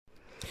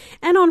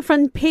And on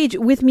front page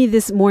with me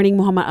this morning,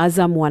 Muhammad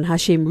Azam Wan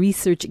Hashim,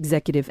 Research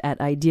Executive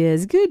at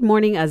Ideas. Good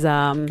morning,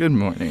 Azam. Good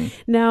morning.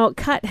 Now,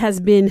 cut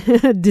has been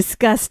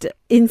discussed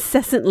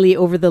incessantly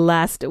over the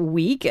last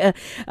week.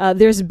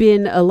 There's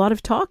been a lot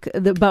of talk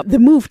about the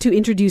move to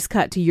introduce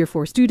cut to Year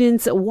 4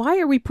 students. Why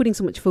are we putting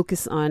so much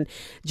focus on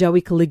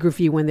Jawi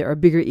calligraphy when there are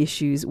bigger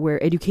issues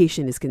where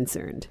education is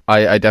concerned?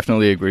 I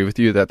definitely agree with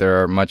you that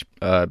there are much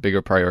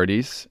bigger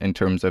priorities in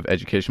terms of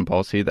education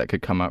policy that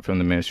could come out from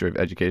the Ministry of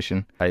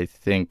Education. I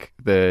think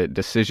the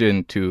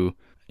decision to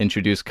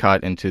introduce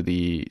cut into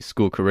the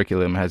school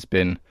curriculum has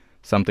been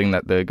something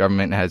that the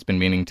government has been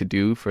meaning to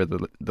do for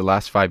the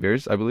last 5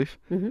 years, I believe.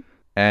 Mm-hmm.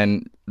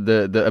 And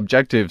the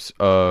objectives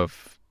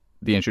of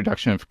the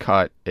introduction of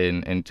cut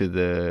into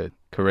the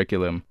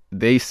curriculum,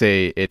 they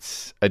say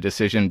it's a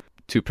decision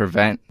to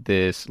prevent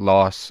this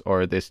loss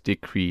or this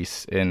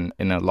decrease in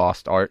a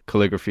lost art,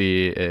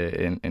 calligraphy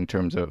in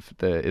terms of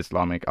the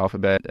Islamic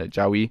alphabet,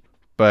 Jawi.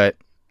 But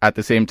at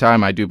the same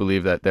time, I do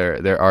believe that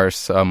there are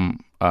some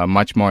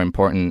much more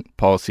important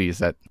policies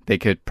that they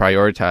could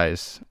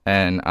prioritize.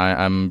 And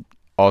I'm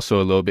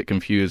also a little bit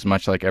confused,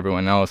 much like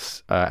everyone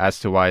else, as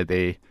to why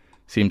they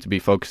seem to be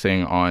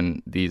focusing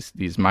on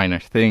these minor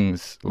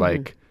things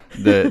like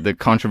the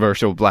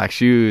controversial black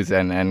shoes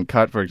and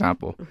cut, for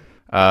example.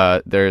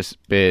 There's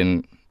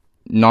been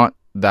not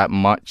that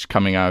much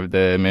coming out of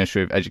the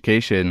Ministry of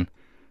Education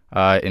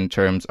in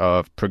terms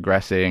of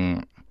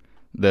progressing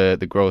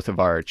the growth of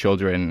our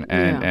children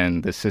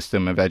and the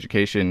system of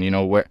education. You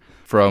know,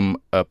 from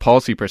a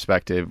policy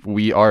perspective,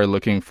 we are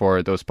looking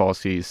for those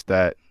policies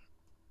that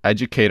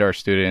educate our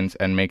students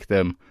and make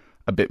them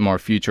a bit more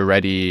future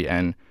ready.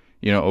 And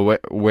you know,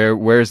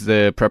 where's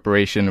the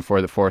preparation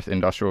for the fourth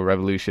industrial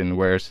revolution?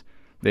 Where's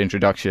the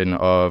introduction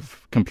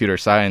of computer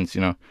science?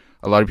 You know,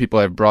 a lot of people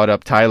have brought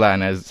up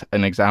Thailand as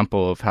an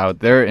example of how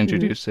they're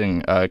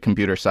introducing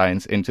computer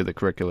science into the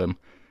curriculum.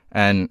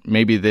 And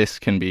maybe this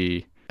can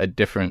be a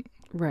different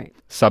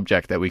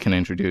subject that we can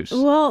introduce.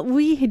 Well,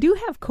 we do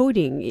have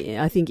coding,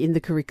 I think, in the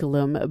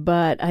curriculum,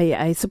 but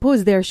I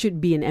suppose there should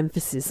be an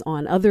emphasis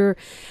on other,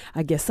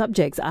 I guess,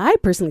 subjects. I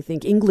personally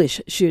think English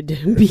should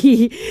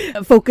be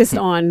focused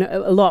on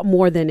a lot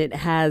more than it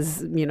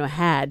has,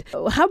 had.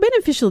 How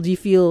beneficial do you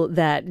feel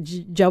that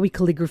Jawi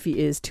calligraphy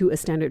is to a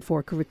Standard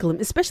 4 curriculum,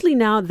 especially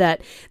now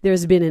that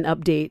there's been an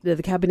update?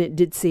 The cabinet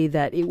did say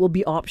that it will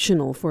be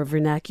optional for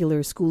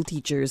vernacular school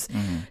teachers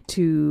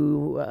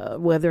to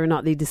whether or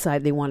not they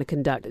decide they want to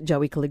conduct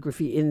Jawi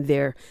calligraphy in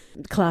their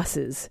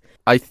classes.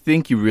 I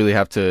think you really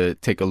have to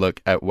take a look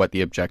at what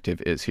the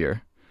objective is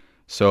here.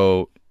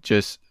 So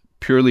just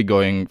purely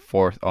going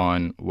forth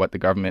on what the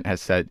government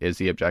has said is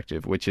the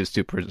objective, which is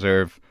to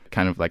preserve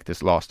kind of like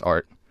this lost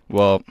art.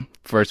 Well,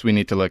 first we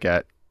need to look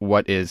at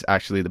what is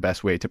actually the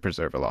best way to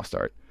preserve a lost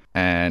art.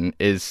 And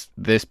is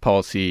this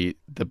policy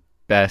the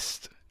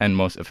best and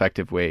most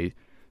effective way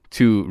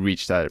to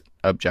reach that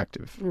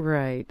objective?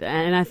 Right.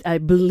 And I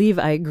believe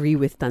I agree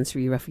with Tan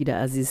Sri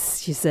Rafida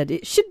Aziz. She said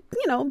it should,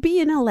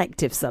 be an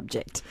elective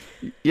subject.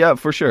 Yeah,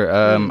 for sure.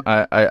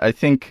 I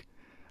think,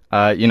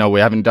 we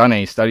haven't done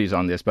any studies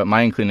on this, but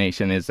my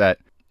inclination is that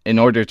in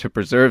order to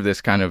preserve this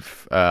kind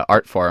of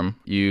art form,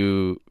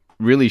 you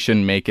really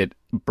shouldn't make it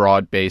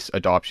broad-based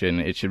adoption.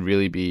 It should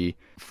really be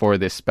for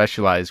this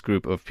specialized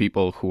group of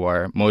people who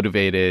are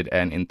motivated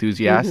and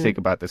enthusiastic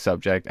about the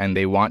subject, and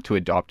they want to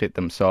adopt it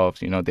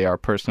themselves. They are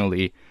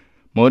personally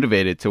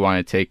motivated to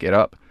want to take it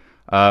up.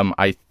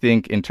 I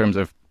think in terms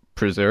of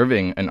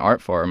preserving an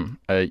art form,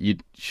 you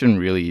shouldn't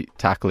really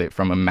tackle it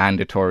from a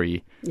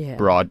mandatory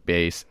broad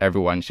base.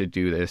 Everyone should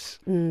do this.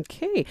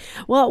 Okay.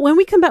 Well, when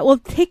we come back, we'll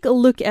take a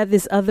look at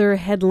this other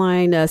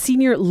headline.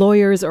 Senior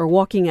lawyers are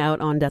walking out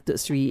on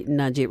Datuk Sri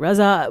Najib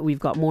Razak. We've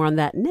got more on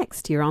that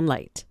next here on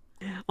Light.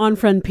 On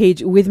front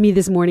page with me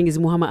this morning is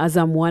Muhammad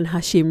Azam Wan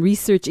Hashim,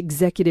 Research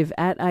Executive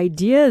at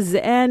Ideas.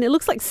 And it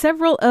looks like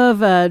several of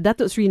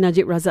Datuk Sri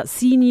Najib Razak's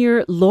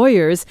senior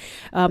lawyers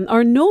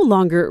are no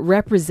longer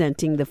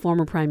representing the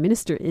former Prime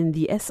Minister in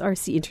the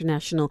SRC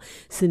International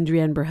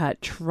Sendirian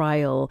Berhad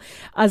trial.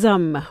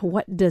 Azam,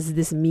 what does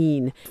this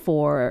mean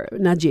for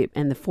Najib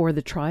and for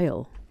the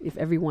trial if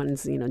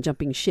everyone's,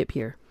 jumping ship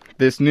here?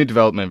 This new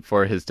development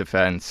for his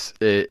defense,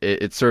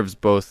 it serves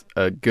both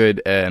a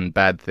good and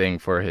bad thing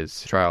for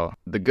his trial.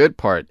 The good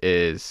part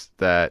is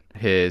that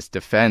his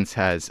defense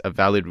has a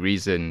valid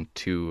reason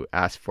to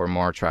ask for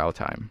more trial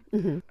time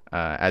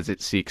as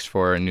it seeks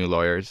for new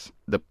lawyers.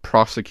 The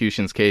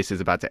prosecution's case is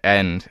about to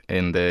end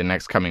in the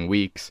next coming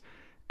weeks,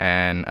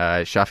 and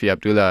Shafi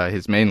Abdullah,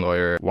 his main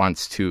lawyer,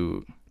 wants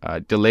to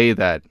delay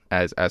that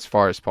as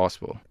far as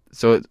possible.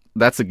 So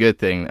that's a good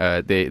thing.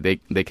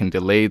 They can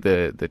delay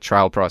the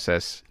trial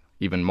process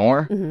even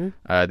more.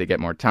 They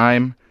get more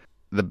time.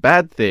 The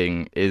bad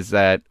thing is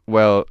that,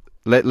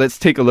 let's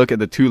take a look at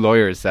the two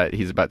lawyers that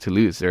he's about to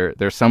lose.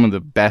 They're some of the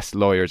best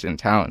lawyers in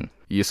town.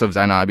 Yusuf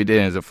Zainal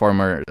Abidin is a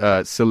former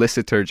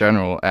Solicitor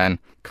General, and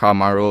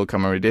Kamarul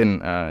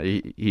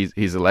Kamaruddin,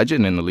 he's a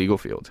legend in the legal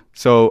field.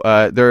 So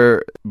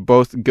they're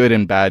both good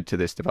and bad to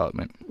this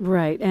development.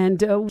 Right.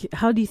 And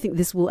how do you think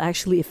this will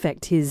actually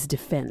affect his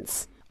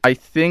defense? I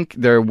think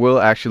there will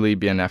actually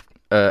be an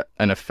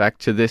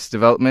effect to this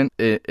development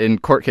in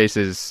court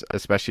cases,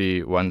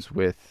 especially ones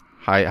with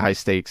high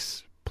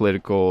stakes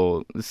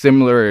political,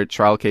 similar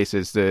trial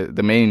cases.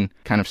 The main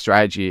kind of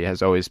strategy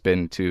has always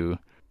been to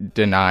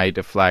deny,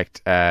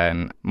 deflect,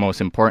 and most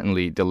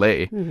importantly,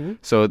 delay. Mm-hmm.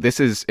 So this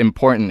is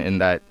important in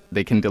that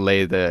they can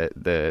delay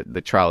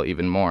the trial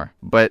even more.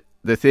 But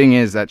the thing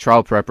is that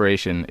trial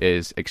preparation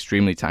is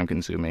extremely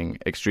time-consuming,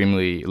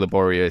 extremely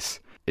laborious.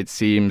 It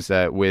seems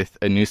that with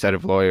a new set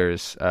of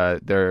lawyers,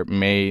 there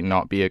may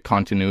not be a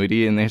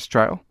continuity in this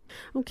trial.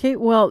 Okay,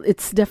 well,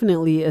 it's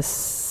definitely a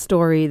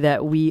story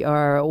that we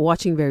are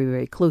watching very,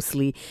 very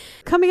closely.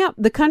 Coming up,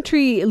 the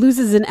country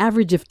loses an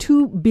average of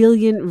 2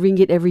 billion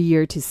ringgit every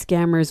year to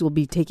scammers. We'll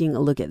be taking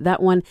a look at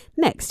that one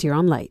next here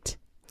on Light.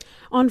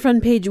 On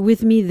front page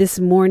with me this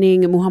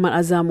morning, Muhammad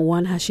Azam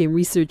Wan Hashim,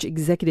 Research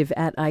Executive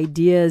at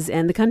Ideas.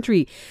 And the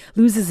country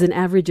loses an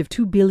average of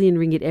 2 billion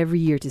ringgit every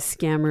year to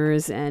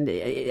scammers. And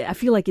I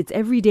feel like it's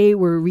every day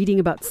we're reading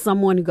about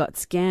someone who got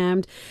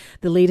scammed.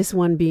 The latest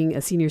one being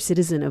a senior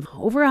citizen of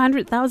over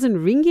 100,000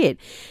 ringgit.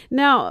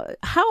 Now,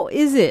 how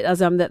is it,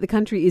 Azam, that the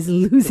country is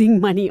losing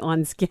money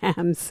on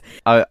scams?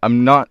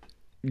 I'm not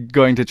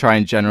going to try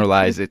and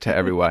generalize it to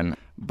everyone,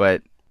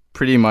 but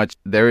pretty much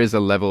there is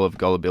a level of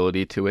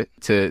gullibility to it.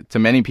 To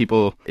many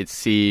people, it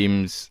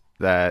seems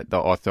that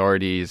the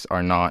authorities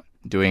are not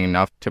doing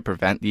enough to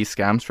prevent these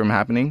scams from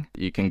happening.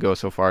 You can go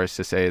so far as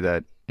to say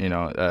that,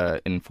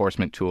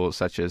 enforcement tools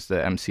such as the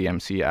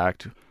MCMC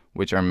Act,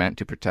 which are meant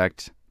to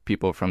protect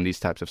people from these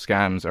types of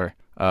scams,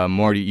 are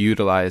more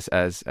utilized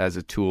as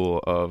a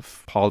tool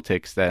of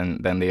politics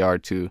than they are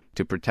to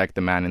protect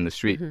the man in the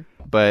street.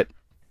 Mm-hmm. But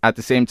at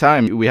the same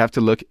time, we have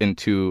to look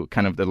into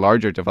kind of the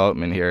larger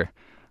development here.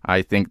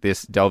 I think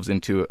this delves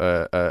into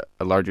a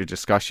larger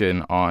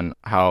discussion on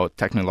how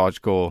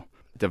technological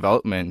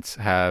developments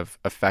have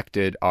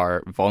affected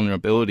our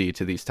vulnerability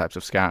to these types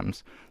of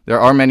scams. There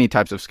are many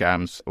types of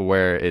scams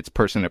where it's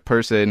person to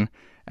person,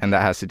 and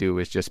that has to do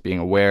with just being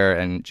aware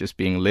and just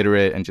being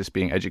literate and just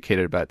being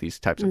educated about these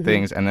types of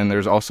things. And then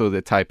there's also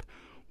the type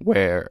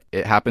where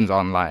it happens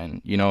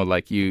online.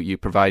 Like you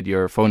provide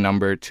your phone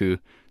number to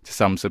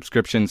some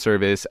subscription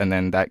service, and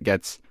then that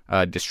gets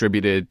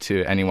distributed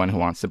to anyone who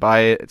wants to buy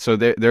it. So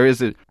there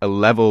is a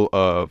level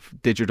of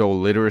digital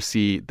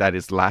literacy that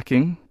is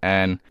lacking,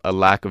 and a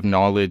lack of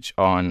knowledge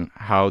on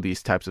how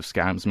these types of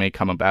scams may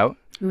come about.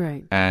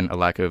 Right. And a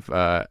lack of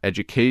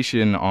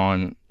education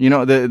on,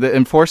 the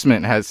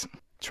enforcement has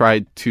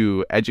tried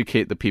to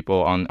educate the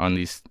people on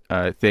these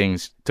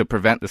things to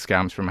prevent the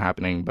scams from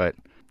happening, but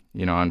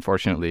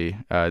unfortunately,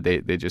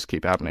 they just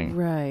keep happening.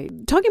 Right.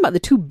 Talking about the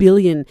 2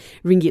 billion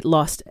ringgit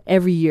lost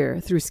every year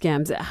through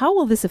scams, how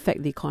will this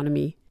affect the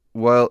economy?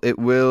 Well, it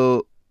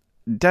will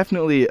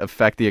definitely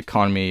affect the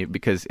economy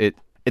because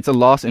it's a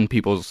loss in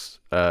people's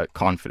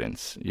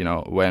confidence.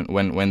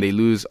 When they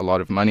lose a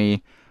lot of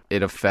money,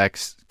 it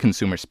affects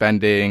consumer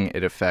spending.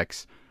 It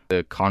affects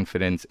the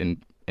confidence in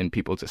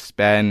people to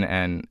spend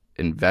and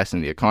invest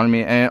in the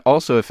economy. And it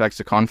also affects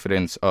the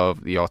confidence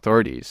of the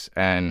authorities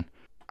and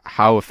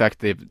how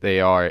effective they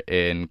are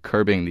in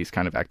curbing these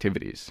kind of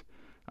activities.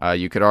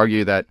 You could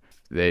argue that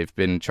they've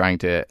been trying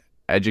to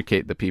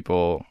educate the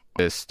people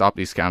to stop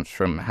these scams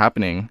from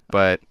happening,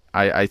 but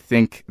I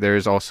think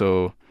there's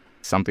also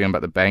something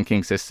about the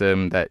banking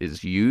system that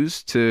is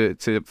used to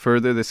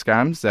further the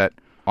scams that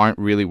aren't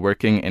really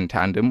working in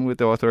tandem with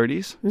the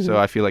authorities. Mm-hmm. So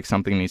I feel like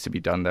something needs to be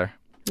done there.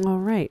 All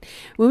right.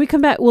 When we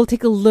come back, we'll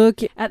take a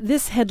look at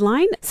this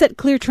headline. Set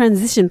clear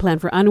transition plan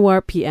for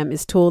Anwar, PM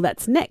is told.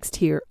 That's next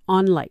here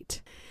on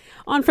Light.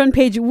 On front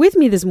page with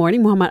me this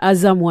morning, Muhammad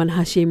Azam Wan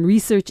Hashim,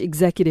 Research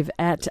Executive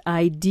at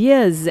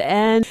Ideas.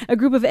 And a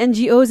group of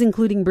NGOs,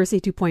 including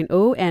Bersih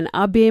 2.0 and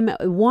ABIM,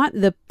 want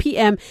the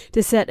PM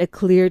to set a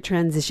clear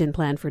transition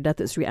plan for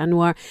Datuk Seri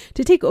Anwar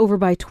to take over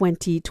by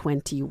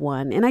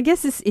 2021. And I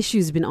guess this issue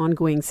has been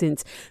ongoing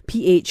since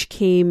PH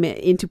came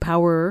into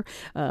power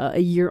a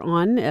year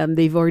on.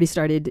 They've already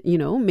started,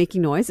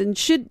 making noise. And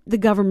should the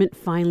government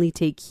finally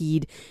take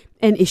heed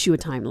and issue a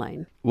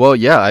timeline? Well,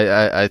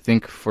 yeah, I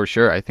think for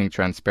sure. I think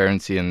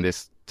transparency in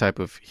this type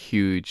of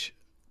huge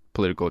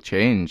political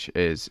change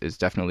is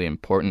definitely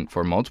important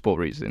for multiple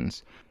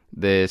reasons.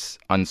 This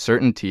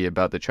uncertainty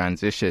about the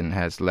transition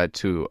has led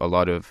to a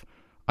lot of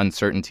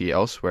uncertainty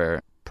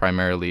elsewhere,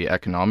 primarily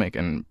economic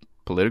and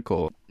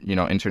political.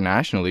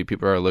 Internationally,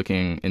 people are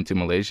looking into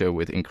Malaysia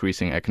with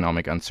increasing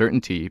economic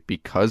uncertainty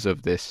because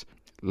of this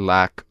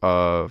lack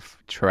of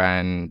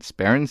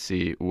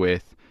transparency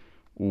with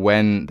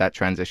when that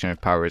transition of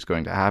power is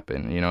going to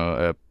happen.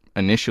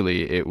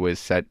 Initially it was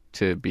set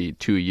to be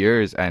 2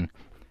 years, and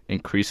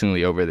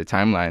increasingly over the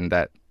timeline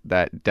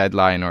that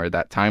deadline or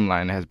that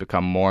timeline has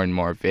become more and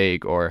more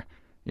vague, or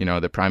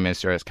the Prime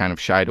Minister has kind of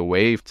shied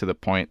away to the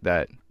point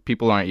that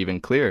people aren't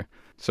even clear.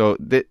 So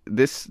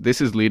this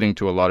is leading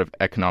to a lot of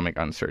economic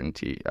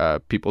uncertainty.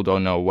 People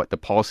don't know what the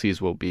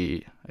policies will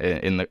be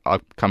in the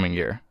upcoming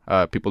year.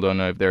 People don't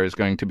know if there is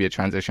going to be a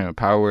transition of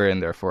power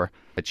and therefore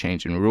a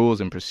change in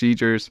rules and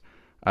procedures.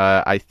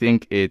 I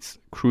think it's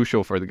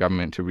crucial for the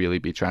government to really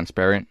be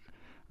transparent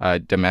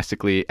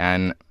domestically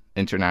and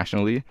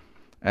internationally.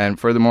 And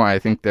furthermore, I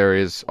think there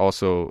is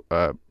also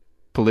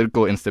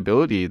political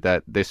instability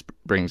that this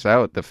brings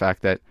out. The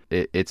fact that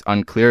it's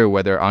unclear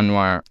whether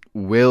Anwar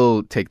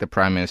will take the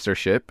prime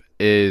ministership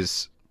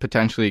is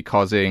potentially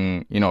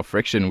causing,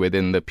 friction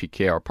within the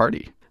PKR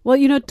party. Well,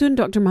 Tun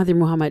Dr. Mahathir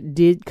Mohamad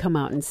did come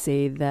out and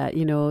say that,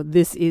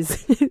 this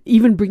is,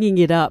 even bringing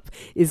it up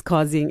is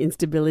causing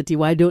instability.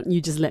 Why don't you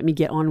just let me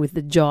get on with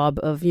the job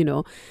of,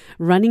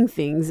 running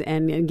things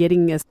and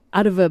getting us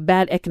out of a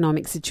bad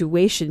economic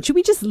situation? Should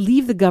we just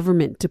leave the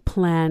government to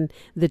plan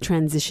the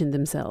transition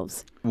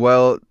themselves?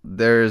 Well,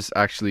 there's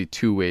actually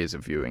two ways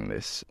of viewing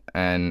this.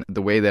 And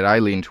the way that I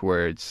lean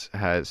towards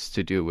has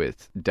to do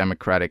with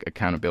democratic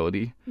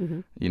accountability.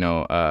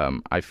 Mm-hmm.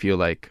 I feel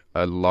like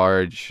a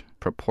large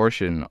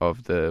proportion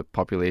of the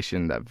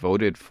population that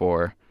voted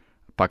for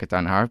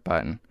Pakatan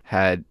Harapan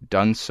had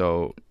done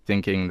so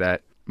thinking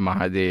that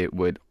Mahathir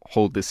would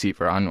hold the seat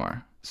for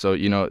Anwar. So,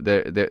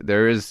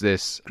 there is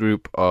this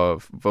group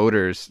of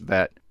voters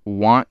that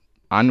want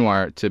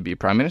Anwar to be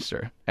prime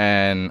minister,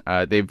 and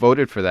they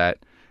voted for that.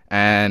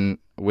 And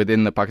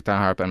within the Pakatan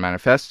Harapan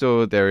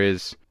manifesto,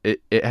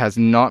 it has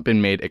not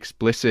been made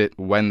explicit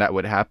when that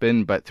would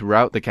happen, but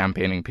throughout the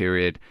campaigning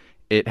period,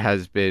 it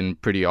has been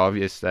pretty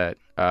obvious that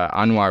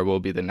Anwar will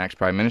be the next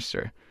prime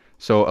minister.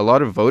 So a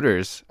lot of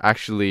voters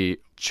actually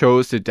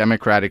chose to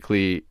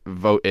democratically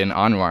vote in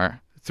Anwar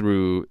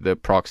through the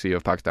proxy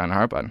of Pakatan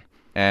Harapan.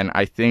 And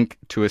I think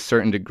to a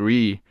certain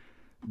degree,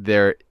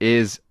 there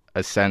is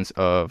a sense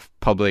of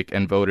public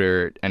and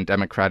voter and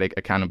democratic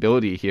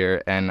accountability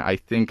here. And I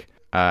think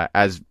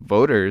as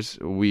voters,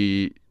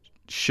 we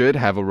should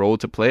have a role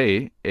to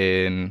play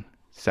in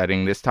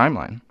setting this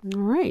timeline. All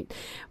right.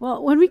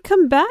 Well, when we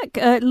come back,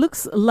 it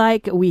looks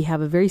like we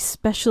have a very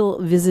special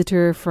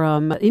visitor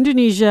from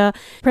Indonesia.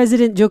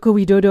 President Joko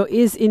Widodo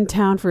is in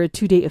town for a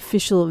 2-day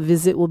official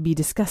visit. We'll be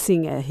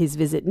discussing his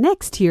visit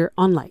next here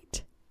on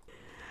Light.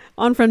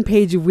 On Front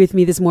Page with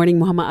me this morning,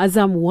 Muhammad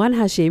Azam Wan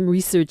Hashim,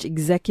 Research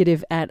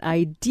Executive at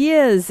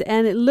Ideas.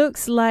 And it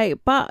looks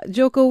like Pak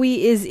Jokowi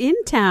is in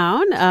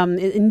town.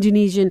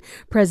 Indonesian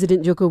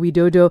President Joko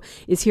Widodo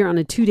is here on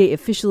a 2-day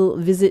official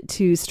visit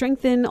to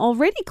strengthen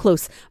already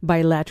close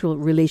bilateral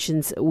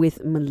relations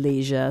with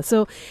Malaysia.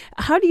 So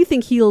how do you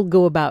think he'll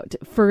go about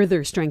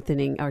further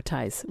strengthening our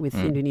ties with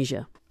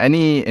Indonesia?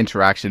 Any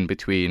interaction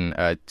between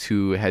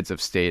two heads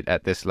of state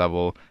at this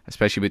level,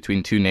 especially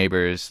between two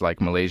neighbors like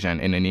Malaysia and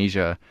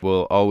Indonesia,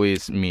 will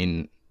always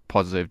mean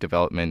positive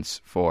developments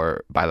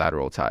for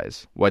bilateral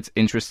ties. What's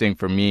interesting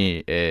for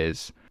me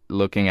is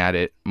looking at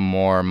it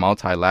more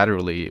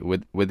multilaterally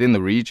within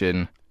the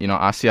region.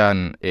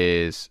 ASEAN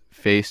is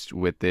faced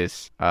with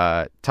this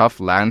tough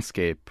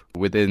landscape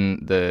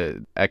within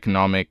the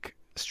economic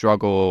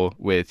struggle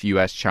with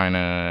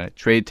U.S.-China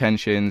trade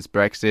tensions,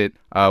 Brexit.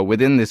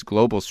 Within this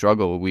global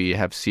struggle, we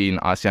have seen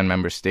ASEAN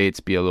member states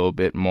be a little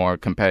bit more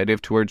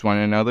competitive towards one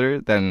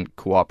another than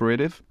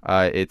cooperative.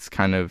 It's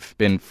kind of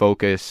been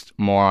focused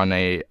more on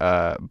a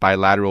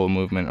bilateral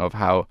movement of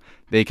how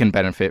they can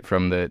benefit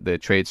from the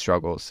trade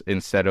struggles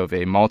instead of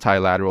a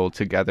multilateral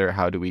together,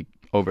 how do we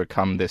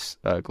overcome this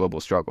global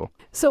struggle.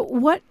 So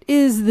what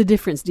is the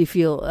difference, do you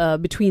feel,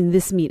 between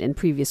this meet and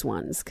previous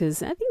ones?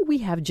 Because I think we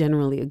have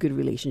generally a good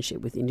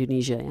relationship with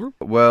Indonesia, yeah?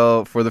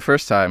 Well, for the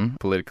first time,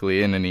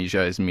 politically,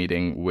 Indonesia is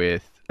meeting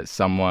with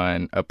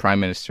a prime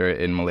minister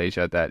in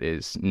Malaysia that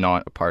is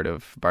not a part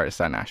of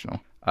Barisan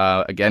Nasional.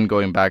 Again,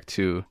 going back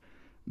to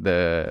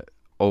the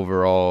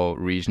overall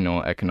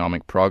regional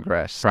economic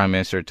progress, Prime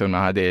Minister Tun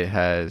Mahathir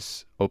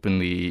has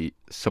openly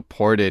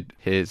supported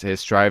his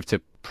strive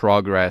to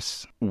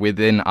progress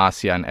within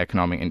ASEAN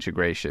economic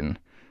integration.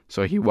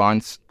 So he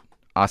wants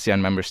ASEAN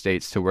member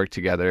states to work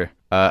together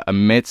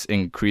amidst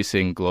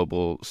increasing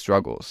global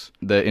struggles.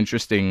 The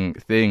interesting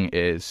thing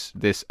is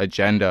this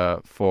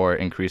agenda for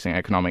increasing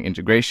economic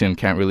integration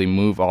can't really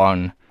move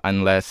on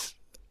unless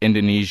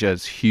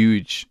Indonesia's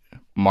huge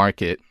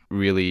market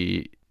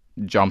really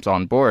jumps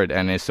on board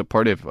and is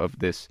supportive of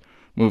this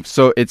move.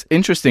 So it's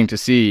interesting to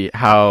see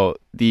how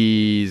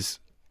these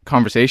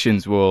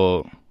conversations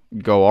will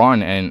go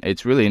on, and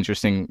it's really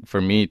interesting for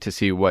me to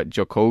see what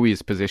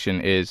Jokowi's position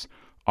is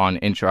on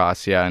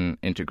intra-ASEAN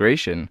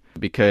integration,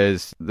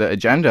 because the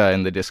agenda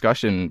and the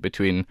discussion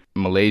between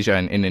Malaysia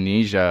and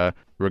Indonesia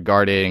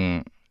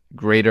regarding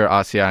greater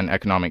ASEAN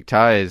economic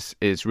ties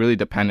is really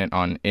dependent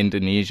on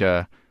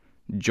Indonesia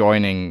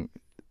joining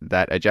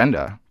that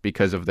agenda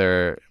because of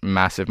their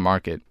massive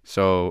market.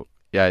 So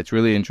yeah, it's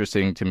really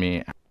interesting to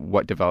me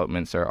what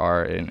developments there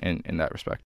are in that respect.